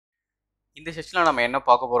இந்த செஷனில் நம்ம என்ன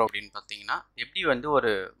பார்க்க போகிறோம் அப்படின்னு பார்த்தீங்கன்னா, எப்படி வந்து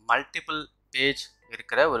ஒரு மல்டிபிள் பேஜ்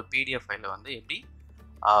இருக்கிற ஒரு பிடிஎஃப் ஃபைலை வந்து எப்படி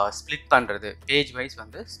ஸ்ப்ளிட் பண்ணுறது, பேஜ் வைஸ்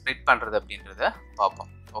வந்து ஸ்ப்ளிட் பண்ணுறது அப்படின்றத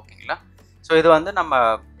பார்ப்போம். ஓகேங்களா? ஸோ இது வந்து நம்ம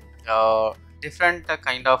டிஃப்ரெண்ட்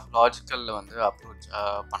கைண்ட் ஆஃப் லாஜிக்கலில் வந்து அப்ரோச்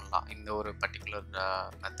பண்ணலாம். இந்த ஒரு பர்டிகுலர்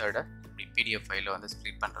மெத்தடை இப்படி பிடிஎஃப் ஃபைலை வந்து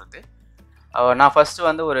ஸ்ப்ளிட் பண்ணுறது. நான் ஃபஸ்ட்டு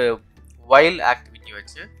வந்து ஒரு வைல் ஆக்டிவிட்டி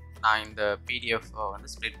வச்சு நான் இந்த பிடிஎஃப் வந்து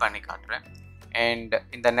ஸ்ப்ளிட் பண்ணி காட்டுறேன். அண்ட்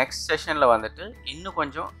இந்த நெக்ஸ்ட் செஷனில் வந்துட்டு இன்னும்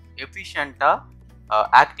கொஞ்சம் எஃபிஷியண்ட்டாக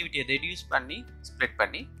ஆக்டிவிட்டியை ரெடியூஸ் பண்ணி ஸ்ப்ளிட்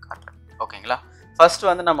பண்ணி காட்டுறேன். ஓகேங்களா? ஃபர்ஸ்ட்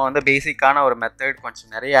வந்து நம்ம வந்து பேசிக்கான ஒரு மெத்தட்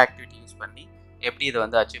கொஞ்சம் நிறைய ஆக்டிவிட்டி யூஸ் பண்ணி எப்படி இதை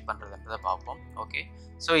வந்து அச்சீவ் பண்ணுறதுன்றதை பார்ப்போம். Okay,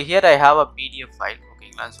 so here I have a PDF file.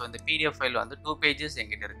 ஓகேங்களா? ஸோ இந்த பிடிஎஃப் ஃபைல் வந்து 2 pages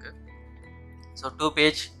எங்கிட்ட இருக்குது. So 2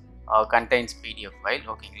 page contains PDF file.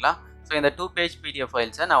 ஓகேங்களா? ஸோ இந்த 2 page பிடிஎஃப்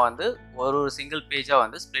ஃபைல்ஸை நான் வந்து ஒரு சிங்கிள் பேஜாக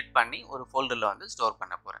வந்து ஸ்ப்ளிட் பண்ணி ஒரு ஃபோல்டரில் வந்து ஸ்டோர்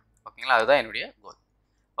பண்ண போகிறேன். ஓகேங்களா? அதுதான் என்னுடைய கோல்.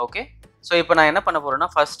 ஓகே, ஸோ இப்போ நான் என்ன பண்ண போகிறேன்னா,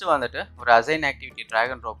 ஃபஸ்ட்டு வந்துட்டு ஒரு assign activity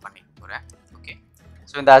track and drop பண்ணிக்க போகிறேன். ஓகே,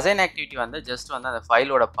 ஸோ இந்த அசைன் ஆக்டிவிட்டி வந்து ஜஸ்ட் வந்து அந்த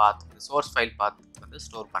ஃபைலோட பாத், சோர்ஸ் ஃபைல் பாத் வந்து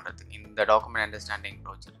ஸ்டோர் பண்ணுறதுக்கு, இந்த டாக்குமெண்ட் அண்டர்ஸ்டாண்டிங்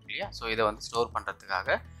ப்ரோச் இருக்கு இல்லையா, ஸோ இதை வந்து ஸ்டோர்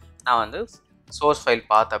பண்ணுறதுக்காக நான் வந்து சோர்ஸ் ஃபைல்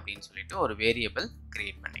பாத் அப்படின்னு சொல்லிட்டு ஒரு வேரியபிள்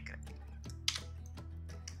கிரியேட் பண்ணிக்கிறேன்.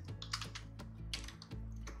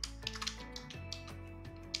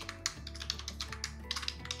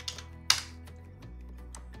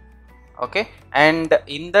 ஓகே, அண்ட்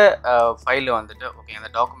இந்த ஃபைல் வந்துட்டு ஓகே, அந்த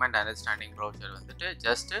டாக்குமெண்ட் அண்டர்ஸ்டாண்டிங் ப்ரௌசர் வந்துட்டு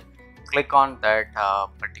just click on that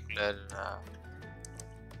particular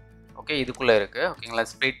okay, இதுக்குள்ளே இருக்குது. ஓகேங்களா?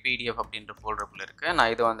 ஸ்ப்ளிட் பிடிஎஃப் அப்படின்ற ஃபோல்டருக்குள்ளே இருக்குது.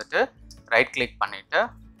 நான் இதை வந்துட்டு ரைட் கிளிக் பண்ணிவிட்டு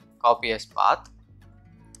copy as path.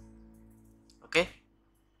 Okay,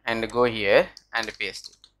 and go here and paste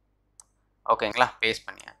it. ஓகேங்களா? பேஸ்ட்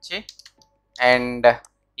பண்ணியாச்சு. அண்ட்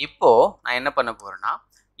இப்போது நான் என்ன பண்ண போகிறேன்னா,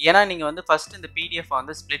 ஏன்னா நீங்கள் வந்து ஃபஸ்ட்டு இந்த பிடிஎஃப்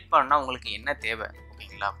வந்து ஸ்ப்ளிட் பண்ணால் உங்களுக்கு என்ன தேவை?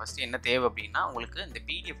 ஓகேங்களா? ஃபஸ்ட்டு என்ன தேவை அப்படின்னா, உங்களுக்கு இந்த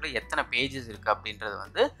பிடிஎஃப்பில் எத்தனை பேஜஸ் இருக்குது அப்படின்றது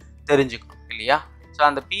வந்து தெரிஞ்சுக்கணும் இல்லையா? ஸோ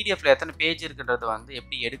அந்த பிடிஎஃப்பில் எத்தனை பேஜ் இருக்குன்றது வந்து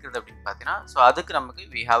எப்படி எடுக்கிறது அப்படின்னு பார்த்தீங்கன்னா, ஸோ அதுக்கு நமக்கு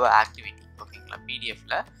வி ஹாவ் அ ஆக்டிவிட்டி. ஓகேங்களா?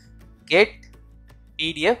 பிடிஎஃப்பில் கெட்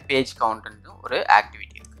பிடிஎஃப் பேஜ் கவுண்ட்னு ஒரு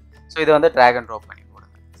ஆக்டிவிட்டி இருக்குது. ஸோ இதை வந்து ட்ராக் அண்ட் ட்ராப் பண்ணி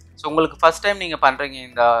போடுங்க. ஸோ உங்களுக்கு ஃபஸ்ட் டைம் நீங்கள் பண்ணுறீங்க,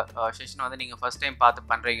 இந்த செஷன் வந்து நீங்கள் ஃபஸ்ட் டைம் பார்த்து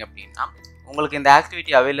பண்ணுறீங்க அப்படின்னா, உங்களுக்கு இந்த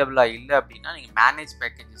ஆக்டிவிட்டி அவைலபிளாக இல்லை அப்படின்னா, நீங்கள் மேனேஜ்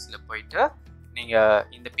பேக்கேஜஸில் போயிட்டு நீங்கள்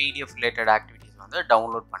இந்த பிடிஎஃப் ரிலேட்டட் ஆக்டிவிட்டிஸ் வந்து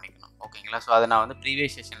டவுன்லோட் பண்ணிக்கணும். ஓகேங்களா? ஸோ அதை நான் வந்து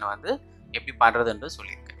ப்ரீவியஸ் செஷனில் வந்து எப்படி பண்ணுறதுன்னு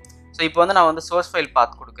சொல்லியிருக்கேன். ஸோ இப்போ வந்து நான் வந்து சோர்ஸ் ஃபைல்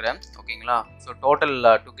பாத் கொடுக்குறேன். ஓகேங்களா? So total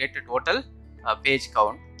to get total page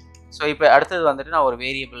count. So இப்போ அடுத்தது வந்துட்டு நான் ஒரு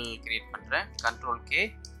வேரியபிள் கிரியேட் பண்ணுறேன். Ctrl+K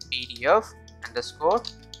PDF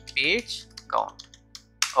 _ page count.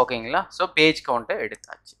 ஓகேங்களா? ஸோ பேஜ் கவுண்ட்டை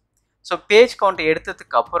எடுத்தாச்சு. ஸோ பேஜ் கவுண்ட்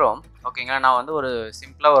எடுத்ததுக்கு அப்புறம் ஓகேங்களா, நான் வந்து ஒரு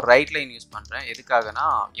சிம்பிளாக ஒரு ரைட் லைன் யூஸ் பண்ணுறேன். எதுக்காகனா,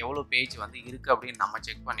 எவ்வளோ பேஜ் வந்து இருக்குது அப்படின்னு நம்ம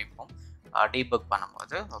செக் பண்ணிப்போம் டீபக்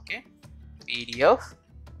பண்ணும்போது. Okay, PDF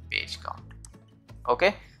page count. Okay,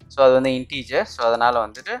 so அது வந்து இன்டீஜர். ஸோ அதனால்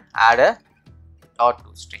வந்துட்டு ஆட் அ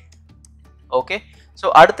 .toString. ஓகே, ஸோ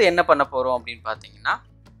அடுத்து என்ன பண்ண போகிறோம் அப்படின்னு பார்த்தீங்கன்னா,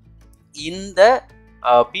 இந்த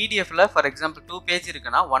பிடிஎஃப்ல ஃபார் எக்ஸாம்பிள் 2 பேஜ்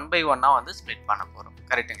இருக்குன்னா 1 by 1 வந்து ஸ்ப்ளிட் பண்ண போகிறோம்.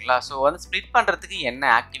 கரெக்டுங்களா? ஸோ வந்து ஸ்ப்ளிட் பண்ணுறதுக்கு என்ன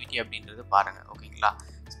ஆக்டிவிட்டி அப்படின்றது பாருங்கள். ஓகேங்களா?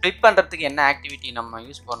 ஸ்ப்ளிட் பண்ணுறதுக்கு என்ன ஆக்டிவிட்டி நம்ம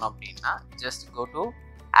யூஸ் பண்ணோம் அப்படின்னா, just go to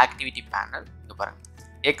activity panel. இங்கே பாருங்கள்,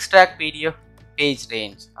 எக்ஸ்ட்ராக்ட் பிடிஎஃப் பேஜ்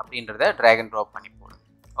ரேஞ்ச் அப்படின்றத ட்ராக் அண்ட் ட்ராப் பண்ணி போடுங்க.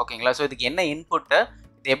 ஓகேங்களா? ஸோ இதுக்கு என்ன இன்புட்டை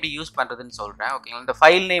இது எப்படி யூஸ் பண்ணுறதுன்னு சொல்கிறேன். ஓகேங்களா? இந்த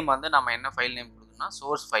ஃபைல் நேம் வந்து நம்ம என்ன ஃபைல் நேம் கொடுக்கணும்னா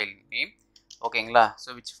சோர்ஸ் ஃபைல் நேம். ஓகேங்களா? So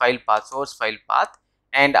which file path, source file path.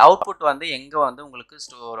 And output வந்து எங்கே வந்து உங்களுக்கு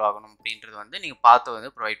ஸ்டோர் ஆகணும் அப்படின்றது வந்து நீங்கள் பார்த்து வந்து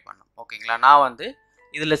ப்ரொவைட் பண்ணணும். ஓகேங்களா? நான் வந்து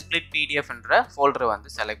இதில் ஸ்ப்ளிட் பிடிஎஃப்ன்ற ஃபோல்டரை வந்து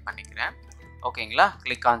செலக்ட் பண்ணிக்கிறேன். ஓகேங்களா?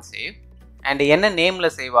 Click on save. அண்ட் என்ன நேமில்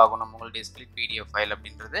சேவ் ஆகணும் உங்களுடைய ஸ்ப்ளிட் பிடிஎஃப் ஃபைல்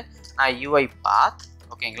அப்படின்றது நான் UiPath.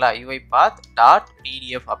 ஓகேங்களா? UiPath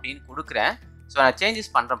 .pdf அப்படின்னு கொடுக்குறேன். ஸோ நான்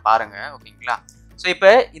சேஞ்சஸ் பண்ணுறேன் பாருங்கள். ஓகேங்களா? ஸோ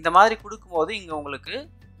இப்போ இந்த மாதிரி கொடுக்கும்போது இங்கே உங்களுக்கு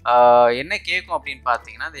என்ன கேட்கும் அப்படின்னு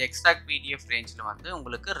பார்த்தீங்கன்னா, இந்த எக்ஸ்ட்ராக்ட் பிடிஎஃப் ரேஞ்சில் வந்து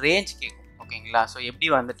உங்களுக்கு ரேஞ்ச் கேட்கும். ஓகேங்களா? ஸோ எப்படி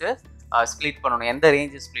வந்துட்டு ஸ்ப்ளிட் பண்ணணும், எந்த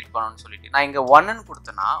ரேஞ்சு ஸ்ப்ளிட் பண்ணணும்னு சொல்லிட்டு நான் இங்கே 1ன்னு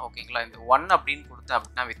கொடுத்தேன்னா, ஓகேங்களா, இந்த 1 அப்படின்னு கொடுத்தேன்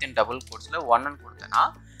அப்படின்னா வித்தின் டபுள் கோட்ஸில் 1ன்னு கொடுத்தேன்னா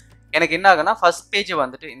எனக்கு என்ன ஆகுனா, ஃபஸ்ட் பேஜை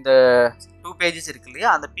வந்துட்டு இந்த 2 pages இருக்கு இல்லையா,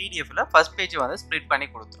 அந்த பிடிஎஃப்பில் ஃபஸ்ட் பேஜை வந்து ஸ்ப்ளிட் பண்ணி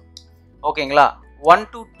கொடுத்துரும். ஓகேங்களா? 1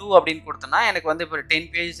 to 2 அப்படின்னு கொடுத்தேன்னா எனக்கு வந்து இப்போ 10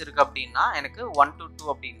 pages இருக்குது அப்படின்னா எனக்கு 1 to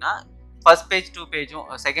 2 அப்படின்னா ஃபஸ்ட் பேஜ் 2 பேஜும்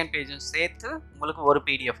செகண்ட் பேஜும் சேர்த்து உங்களுக்கு ஒரு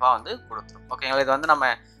பிடிஎஃபாக வந்து கொடுத்துரும். ஓகேங்களா? இது வந்து நம்ம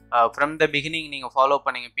ஃப்ரம் த பிகினிங் நீங்கள் ஃபாலோ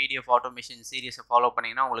பண்ணிங்க, பிடிஎஃப் ஆட்டோமேஷன் சீரியஸை ஃபாலோ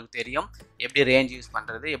பண்ணிங்கன்னா உங்களுக்கு தெரியும் எப்படி ரேஞ்ச் யூஸ்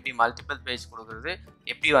பண்ணுறது, எப்படி மல்டிபிள் பேஜ் கொடுக்குறது,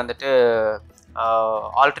 எப்படி வந்துட்டு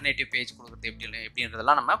ஆல்டர்னேட்டிவ் பேஜ் கொடுக்குறது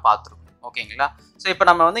எப்படின்றதெல்லாம் நம்ம பார்த்துருக்கோம். ஓகேங்களா? ஸோ இப்போ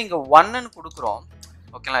நம்ம வந்து இங்கே 1ன்னு கொடுக்குறோம்.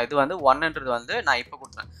 ஓகேங்களா. இது வந்து 1ன்றது வந்து நான் இப்போ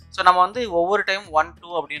கொடுத்தேன். ஸோ நம்ம வந்து ஒவ்வொரு டைம் 1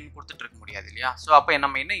 2 அப்படின்னு கொடுத்துட்டு இருக்க முடியாது இல்லையா. ஸோ அப்போ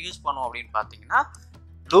நம்ம என்ன யூஸ் பண்ணுவோம் அப்படின்னு பார்த்தீங்கன்னா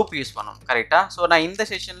லூப் யூஸ் பண்ணுவோம். கரெக்டாக. ஸோ நான் இந்த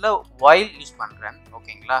செஷனில் while யூஸ் பண்ணுறேன்.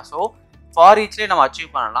 ஓகேங்களா. ஸோ ஃபார் ஈச்லேயே நம்ம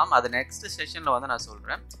அச்சீவ் பண்ணலாம். அது நெக்ஸ்ட் செஷனில் வந்து நான்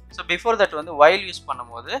சொல்கிறேன். ஸோ பிஃபோர் தட் வந்து while யூஸ்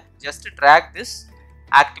பண்ணும்போது just track this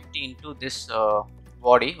activity into this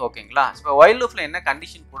body. ஓகேங்களா. ஸோ while லூப்பில் என்ன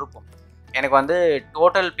கண்டிஷன் கொடுப்போம், எனக்கு வந்து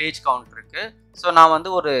டோட்டல் பேஜ் கவுண்ட் இருக்குது. ஸோ நான் வந்து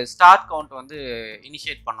ஒரு ஸ்டார்ட் கவுண்ட் வந்து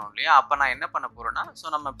இனிஷியேட் பண்ணோம் இல்லையா. அப்போ நான் என்ன பண்ண போகிறேன்னா, ஸோ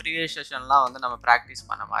நம்ம ப்ரீவியஸ் செஷன்லாம் வந்து நம்ம ப்ராக்டிஸ்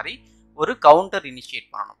பண்ண மாதிரி ஒரு கவுண்டர் இனிஷியேட்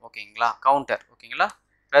பண்ணணும். ஓகேங்களா. கவுண்டர். ஓகேங்களா.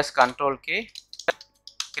 Plus Ctrl K,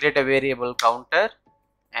 create a variable counter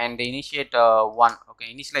and initiate 1. Okay.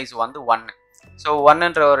 Initialise வந்து 1. ஸோ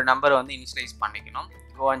 1ன்ற ஒரு நம்பரை வந்து இனிஷியலைஸ் பண்ணிக்கணும்.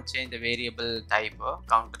 go and change the variable type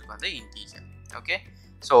கவுண்டருக்கு வந்து integer. ஓகே.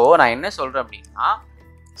 ஸோ நான் என்ன சொல்கிறேன் அப்படின்னா,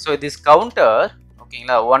 ஸோ திஸ் கவுண்டர்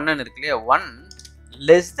ஓகேங்களா 1ன்னு இருக்கு இல்லையா, 1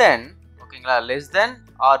 less than ஓகேங்களா less than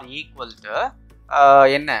or equal to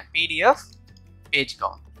என்ன PDF page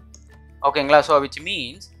count. ஓகேங்களா. ஸோ which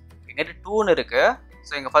means எங்கிட்ட 2ன்னு இருக்கு.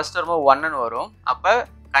 ஸோ இங்கே ஃபர்ஸ்ட் வரும்போது 1ன்னு வரும். அப்போ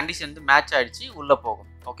கண்டிஷன் வந்து மேட்ச் ஆகிடுச்சு, உள்ளே போகும்.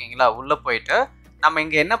 ஓகேங்களா. உள்ளே போயிட்டு நம்ம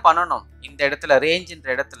இங்கே என்ன பண்ணணும், இந்த இடத்துல ரேஞ்சுன்ற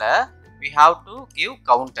இடத்துல we have to give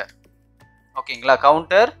counter. ஓகேங்களா.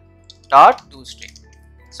 Counter dot two string.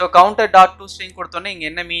 So counter dot two string கொடுத்தோன்னே இங்கே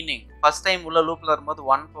என்ன மீனிங், ஃபர்ஸ்ட் டைம் உள்ள லூப்பில் வரும்போது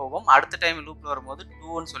 1 போகும், அடுத்த டைம் லூப்பில் வரும்போது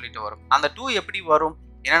 2ன்னு சொல்லிட்டு வரும். அந்த 2 எப்படி வரும்,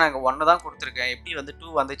 ஏன்னா நாங்கள் 1 தான் கொடுத்துருக்கேன், எப்படி வந்து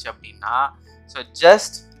 2 வந்துச்சு அப்படின்னா, so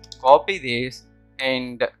just copy this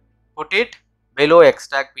and put it below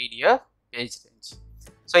extract PDF page range.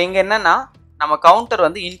 So இங்கே என்னென்னா நம்ம கவுண்டர்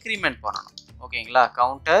வந்து இன்க்ரிமெண்ட் பண்ணணும். ஓகேங்களா.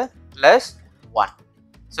 Counter plus 1.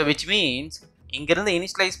 So which means இங்கேருந்து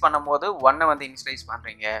இனிஷியலைஸ் பண்ணும்போது 1 வந்து இனிஷியலைஸ்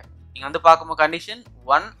பண்ணுறீங்க. நீங்கள் வந்து பார்க்கும்போது condition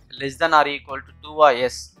 1 less than or equal to 2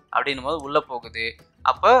 S அப்படின்னும் போது உள்ளே போகுது.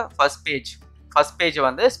 அப்போ ஃபர்ஸ்ட் பேஜை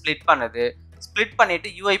வந்து ஸ்ப்ளிட் பண்ணுது. ஸ்ப்ளிட் பண்ணிவிட்டு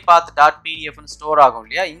UiPath .pdfன்னு ஸ்டோர் ஆகும்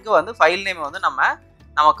இல்லையா. இங்கே வந்து ஃபைல் நேம் வந்து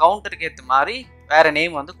நம்ம கவுண்டருக்கு ஏற்ற மாதிரி வேறு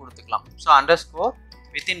நேம் வந்து கொடுத்துக்கலாம். So underscore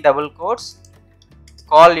within double quotes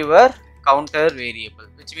call your counter variable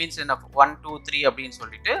which means என்ன 1 2 3 அப்படின்னு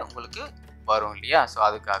சொல்லிட்டு உங்களுக்கு வரும் இல்லையா. ஸோ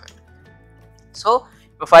அதுக்காக ஸோ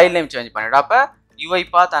இப்போ ஃபைல் நேம் சேஞ்ச் பண்ணிவிடும். அப்போ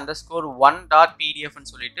UiPath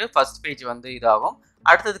 _1.pdfன்னு சொல்லிட்டு ஃபர்ஸ்ட் பேஜ் வந்து இதாகும்.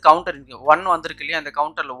 அடுத்தது கவுண்டர் 1 வந்திருக்கு இல்லையா, அந்த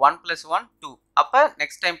கவுண்டரில் 1 + 1 2. அப்போ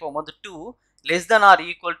நெக்ஸ்ட் டைம் போகும்போது 2 less than or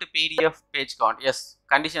equal to PDF page count. S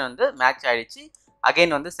condition வந்து மேட்ச் ஆகிடுச்சு.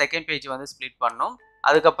 அகைன் வந்து செகண்ட் பேஜ் வந்து ஸ்ப்ளிட் பண்ணணும்.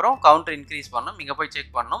 அதுக்கப்புறம் கவுண்டர் இன்க்ரீஸ் பண்ணணும். இங்கே போய்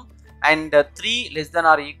செக் பண்ணணும். And 3 less than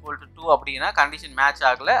or equal to 2 அப்படின்னா கண்டிஷன் மேட்ச்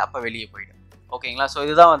ஆகலை, அப்போ வெளியே போயிடும். ஓகேங்களா. ஸோ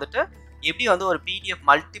இதுதான் வந்துட்டு எப்படி வந்து ஒரு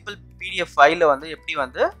மல்டிபிள் PDF ஃபைலை வந்து எப்படி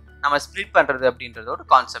வந்து நம்ம ஸ்ப்ளிட் பண்ணுறது அப்படின்றதோட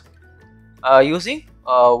கான்செப்ட் யூஸிங்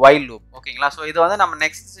while loop. ஓகேங்களா. ஸோ இதை வந்து நம்ம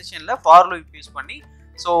நெக்ஸ்ட் செஷனில் ஃபார் லூப் யூஸ் பண்ணி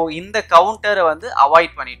ஸோ இந்த கவுண்டரை வந்து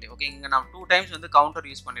அவாய்ட் பண்ணிவிட்டு, ஓகே இங்கே நம்ம 2 டைம்ஸ் வந்து கவுண்டர்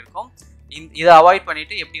யூஸ் பண்ணியிருக்கோம். இதை அவாய்ட்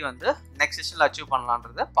பண்ணிவிட்டு எப்படி வந்து நெக்ஸ்ட் செஷனில் அச்சீவ்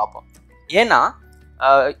பண்ணலான்றதை பார்ப்போம். ஏன்னா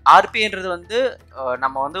ஆர்பின்றது வந்து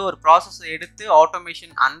நம்ம வந்து ஒரு ப்ராசஸ் எடுத்து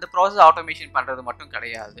ஆட்டோமேஷன், அந்த ப்ராசஸ் ஆட்டோமேஷன் பண்ணுறது மட்டும்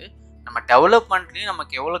கிடையாது. நம்ம டெவலப்மெண்ட்லேயும்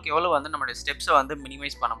நமக்கு எவ்வளோ வந்து நம்மளுடைய ஸ்டெப்ஸை வந்து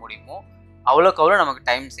மினிமைஸ் பண்ண முடியுமோ அவ்வளோக்கு அவ்வளோ நமக்கு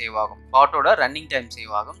டைம் சேவ் ஆகும், பாட்டோட ரன்னிங் டைம்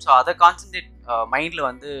சேவ் ஆகும். ஸோ அதை கான்சன்ட்ரேட் மைண்டில்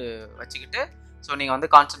வந்து வச்சுக்கிட்டு ஸோ நீங்கள் வந்து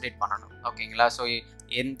கான்சன்ட்ரேட் பண்ணணும். ஓகேங்களா. ஸோ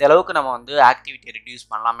எந்த அளவுக்கு நம்ம வந்து ஆக்டிவிட்டியை ரெடியூஸ்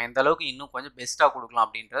பண்ணலாம், எந்த அளவுக்கு இன்னும் கொஞ்சம் பெஸ்ட்டாக கொடுக்கலாம்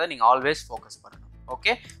அப்படின்றத நீங்கள் ஆல்வேஸ் ஃபோக்கஸ் பண்ணணும்.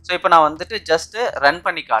 ஓகே. ஸோ இப்போ நான் வந்துட்டு ஜஸ்ட்டு ரன்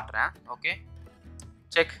பண்ணி காட்டுறேன். Okay.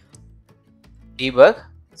 Check debug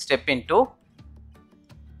step into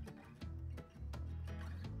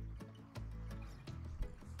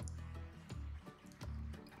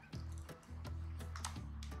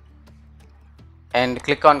and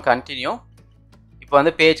click on continue. இப்போ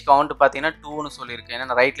வந்து பேஜ் கவுண்ட் பார்த்தீங்கன்னா 2ன்னு சொல்லியிருக்கேன்,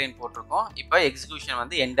 ஏன்னா ரைட் லைன் போட்டிருக்கோம். இப்போ எக்ஸிக்யூஷன்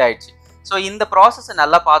வந்து எண்ட் ஆயிடுச்சு. ஸோ இந்த ப்ராசஸை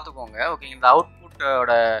நல்லா பார்த்துக்கோங்க. ஓகே. இந்த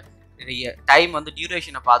அவுட்புட்டோட டைம் வந்து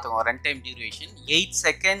டியூரேஷனை பார்த்துக்கோங்க. ரன் டைம் டியூரேஷன் 8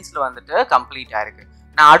 செகண்ட்ஸில் வந்துட்டு கம்ப்ளீட் ஆயிருக்கு.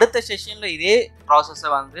 நான் அடுத்த செஷனில் இதே ப்ராசஸை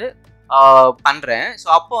வந்து பண்ணுறேன். ஸோ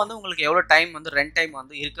அப்போ வந்து உங்களுக்கு எவ்வளோ டைம் வந்து ரன் டைம்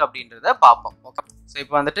வந்து இருக்குது அப்படின்றத பார்ப்போம். ஓகே. ஸோ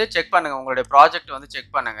இப்போ வந்துட்டு செக் பண்ணுங்கள், உங்களுடைய ப்ராஜெக்ட் வந்து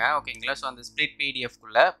செக் பண்ணுங்கள். ஓகேங்களா. ஸோ அந்த ஸ்ப்ளிட்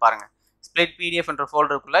PDFக்குள்ளே பாருங்கள், ஸ்ப்ளிட் PDF என்ற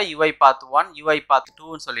ஃபோல்டருக்குள்ளே UiPath 1 UiPath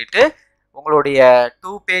 2ன்னு சொல்லிட்டு உங்களுடைய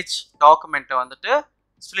 2 பேஜ் டாக்குமெண்ட்டை வந்துட்டு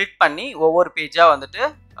ஸ்ப்ளிட் பண்ணி ஒவ்வொரு பேஜாக வந்துட்டு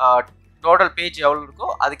டோட்டல் பேஜ் எவ்வளோ இருக்கோ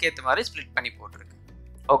அதுக்கேற்ற மாதிரி ஸ்ப்ளிட் பண்ணி போட்டிருக்கு.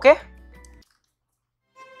 ஓகே.